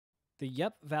The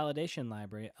yup validation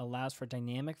library allows for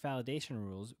dynamic validation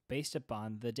rules based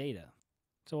upon the data.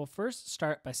 So we'll first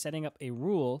start by setting up a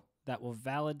rule that will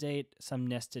validate some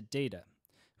nested data.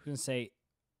 We can say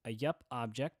a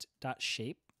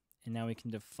yup.object.shape, and now we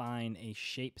can define a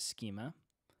shape schema.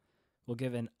 We'll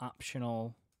give an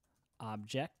optional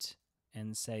object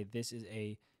and say this is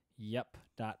a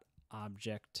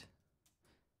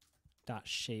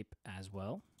yup.object.shape as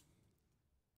well.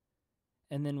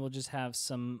 And then we'll just have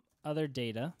some other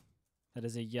data that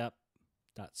is a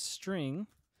yup.string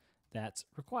that's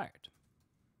required.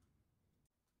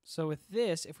 So with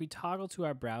this, if we toggle to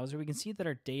our browser, we can see that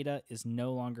our data is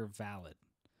no longer valid.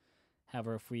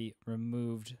 However, if we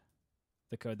removed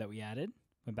the code that we added,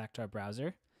 went back to our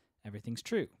browser, everything's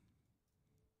true.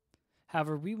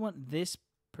 However, we want this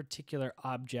particular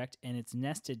object and its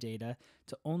nested data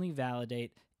to only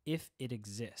validate if it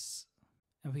exists.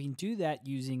 And we can do that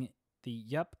using the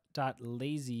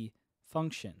yup.lazy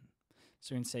function.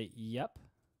 So we can say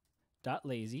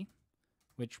yup.lazy,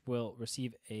 which will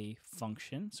receive a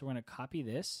function. So we're going to copy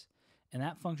this, and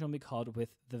that function will be called with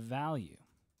the value.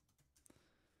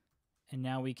 And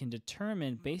now we can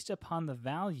determine, based upon the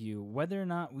value, whether or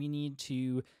not we need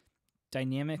to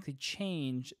dynamically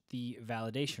change the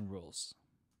validation rules.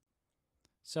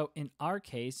 So in our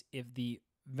case, if the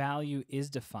value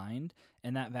is defined,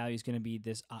 and that value is going to be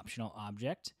this optional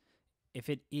object, if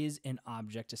it is an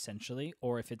object essentially,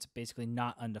 or if it's basically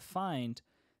not undefined,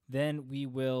 then we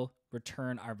will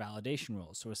return our validation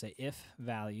rules. So we'll say if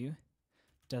value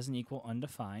doesn't equal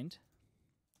undefined,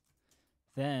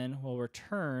 then we'll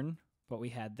return what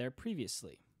we had there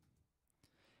previously.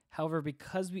 However,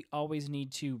 because we always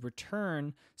need to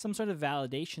return some sort of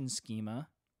validation schema,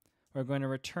 we're going to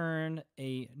return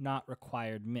a not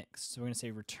required mixed. So we're going to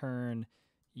say return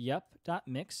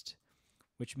yup.mixed,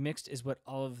 which mixed is what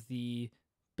all of the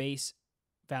base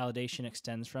validation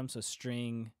extends from, so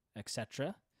string,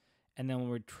 etc. And then we'll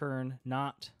return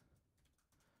not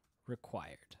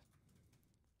required.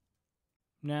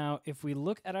 Now, if we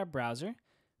look at our browser,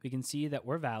 we can see that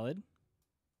we're valid.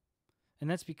 And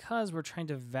that's because we're trying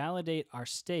to validate our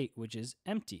state, which is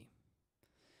empty.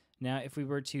 Now, if we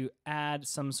were to add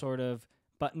some sort of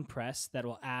button press that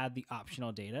will add the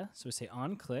optional data, so we say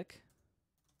on click,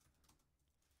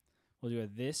 we'll do a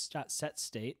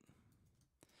this.setState,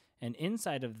 and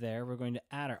inside of there, we're going to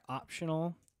add our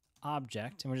optional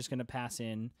object, and we're just going to pass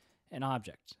in an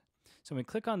object. So when we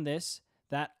click on this,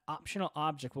 that optional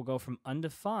object will go from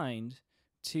undefined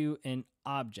to an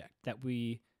object that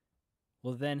we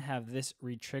will then have this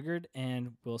re-triggered,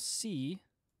 and we'll see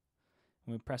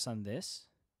when we press on this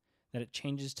that it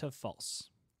changes to false.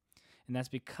 And that's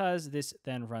because this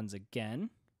then runs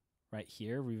again right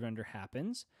here. Re-render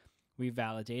happens. We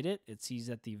validate it. It sees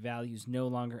that the value is no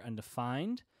longer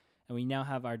undefined, and we now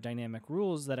have our dynamic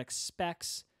rules that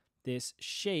expects this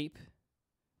shape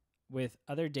with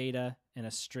other data and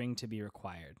a string to be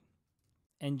required.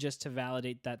 And just to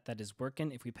validate that that is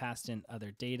working, if we passed in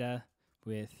other data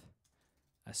with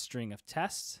a string of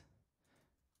tests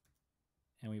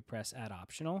and we press add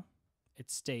optional,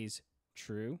 it stays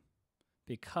true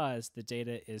because the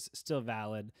data is still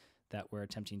valid that we're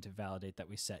attempting to validate that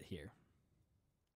we set here.